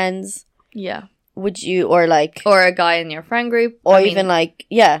siblings' friends? Yeah. Would you, or a guy in your friend group, or even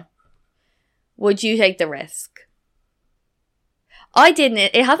yeah? Would you take the risk? I didn't.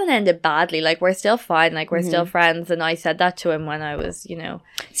 It hasn't ended badly. Like, we're still fine. Like, we're still friends. And I said that to him when I was,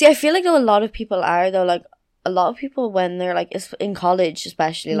 See, I feel like though a lot of people are though. Like, a lot of people when they're like in college,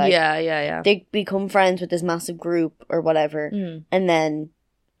 especially, like yeah, they become friends with this massive group or whatever, and then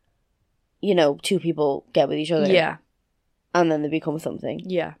two people get with each other, yeah, and then they become something,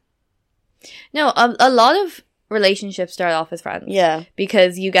 yeah. No, a lot of relationships start off as friends, yeah,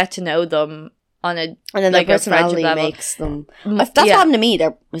 because you get to know them on and then their personality makes them. That's what happened to me.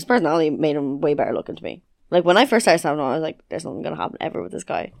 His personality made him way better looking to me. Like, when I first started sounding, I was like, "There's nothing gonna happen ever with this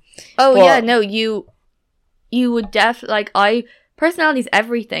guy." Oh, but, yeah, no, you would definitely personality's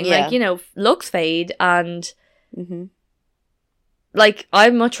everything. Yeah. Like, looks fade, and like,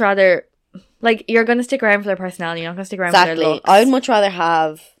 I'd much rather, like, you're gonna stick around for their personality. You're not gonna stick around for their looks. I would much rather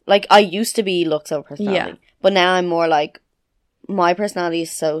have, like, I used to be looks over personality, but now I'm more like, my personality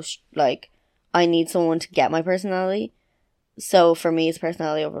is so like, I need someone to get my personality. So for me, it's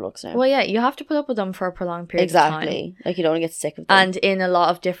personality over looks now. Well, yeah, you have to put up with them for a prolonged period of time. Exactly. Like, you don't want to get sick of them. And in a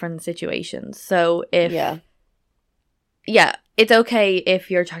lot of different situations. So if... Yeah, it's okay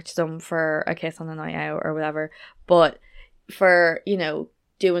if you're attracted to them for a kiss on a night out or whatever. But for,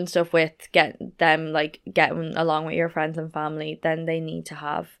 doing stuff with, getting along with your friends and family, then they need to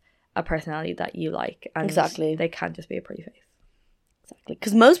have a personality that you like. And exactly. They can't just be a pretty face. Exactly.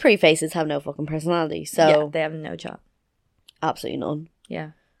 Because most pretty faces have no fucking personality. So yeah, they have no chat. Absolutely none.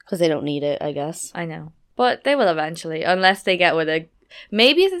 Yeah. Because they don't need it, I guess. I know. But they will eventually. Unless they get with a...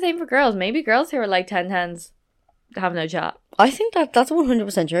 Maybe it's the same for girls. Maybe girls who are like 10-10s have no chat. I think that's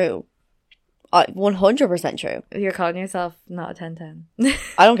 100% true. 100% true. You're calling yourself not a 10-10.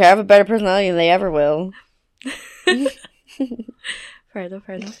 I don't care. I have a better personality than they ever will. Fair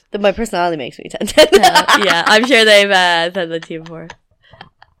enough. My personality makes me 10-10. Yeah, I'm sure they've said that to you before.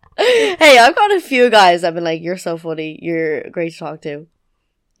 Hey, I've got a few guys that have been like, "You're so funny. You're great to talk to."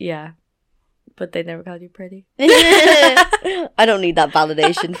 Yeah. But they never called you pretty. I don't need that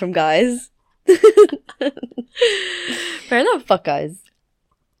validation from guys. Fair enough. Fuck guys.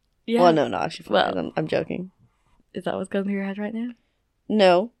 Yeah. Well, no, not actually. Fuck guys. I'm joking. Is that what's going through your head right now?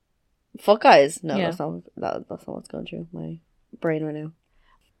 No. Fuck guys. No, yeah. that's not what's going through my brain right now.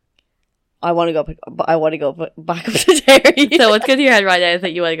 I want to go back up to Derry. So what's going through your head right now is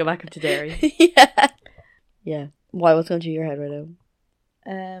that you want to go back up to Derry. Yeah. Yeah. Why? What's going through your head right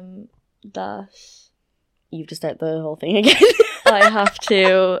now? That you have to start the whole thing again. I have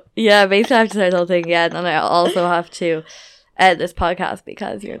to. Yeah, basically I have to start the whole thing again. And I also have to edit this podcast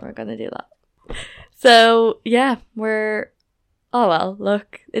because you're not going to do that. So, yeah, oh well,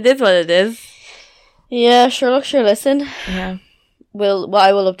 look, it is what it is. Yeah, sure, look, sure, listen. Yeah.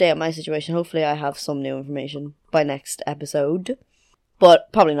 I will update my situation. Hopefully I have some new information by next episode.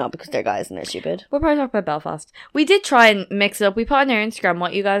 But probably not because they're guys and they're stupid. We'll probably talk about Belfast. We did try and mix it up. We put on our Instagram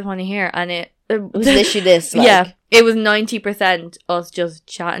what you guys want to hear, and it was literally this. Like, yeah, it was 90% us just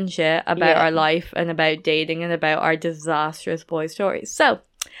chatting shit about our life and about dating and about our disastrous boy stories. So,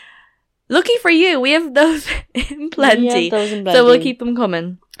 lucky for you, we have those in plenty. So we'll keep them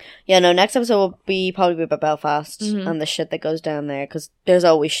coming. Yeah, no, next episode will probably be about Belfast and the shit that goes down there, because there's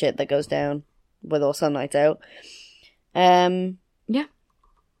always shit that goes down with us on nights out. Yeah.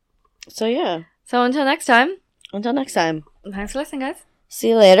 So, yeah. So, until next time. Thanks for listening, guys. See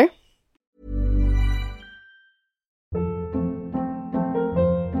you later.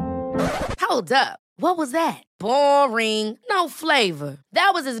 Hold up. What was that? Boring. No flavor.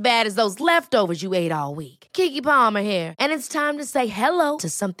 That was as bad as those leftovers you ate all week. Keke Palmer here. And it's time to say hello to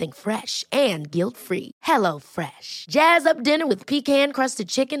something fresh and guilt-free. Hello Fresh. Jazz up dinner with pecan-crusted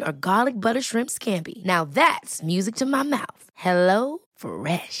chicken or garlic butter shrimp scampi. Now that's music to my mouth. Hello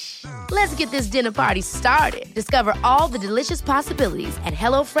Fresh. Let's get this dinner party started. Discover all the delicious possibilities at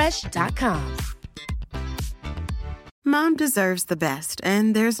HelloFresh.com. Mom deserves the best,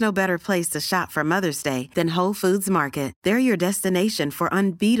 and there's no better place to shop for Mother's Day than Whole Foods Market. They're your destination for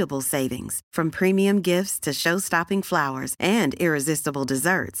unbeatable savings, from premium gifts to show-stopping flowers and irresistible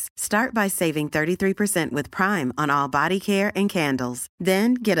desserts. Start by saving 33% with Prime on all body care and candles.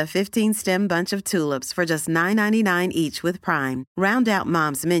 Then get a 15-stem bunch of tulips for just $9.99 each with Prime. Round out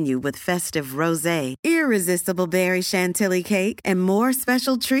Mom's menu with festive rosé, irresistible berry chantilly cake, and more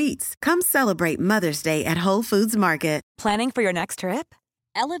special treats. Come celebrate Mother's Day at Whole Foods Market. Planning for your next trip?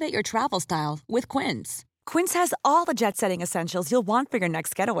 Elevate your travel style with Quince. Quince has all the jet-setting essentials you'll want for your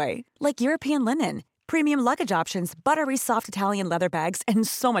next getaway, like European linen, premium luggage options, buttery soft Italian leather bags, and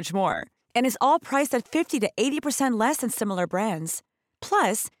so much more. And is all priced at 50 to 80% less than similar brands.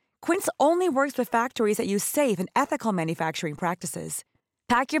 Plus, Quince only works with factories that use safe and ethical manufacturing practices.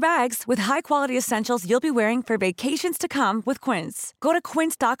 Pack your bags with high-quality essentials you'll be wearing for vacations to come with Quince. Go to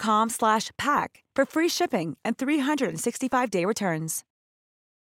quince.com/pack for free shipping and 365-day returns.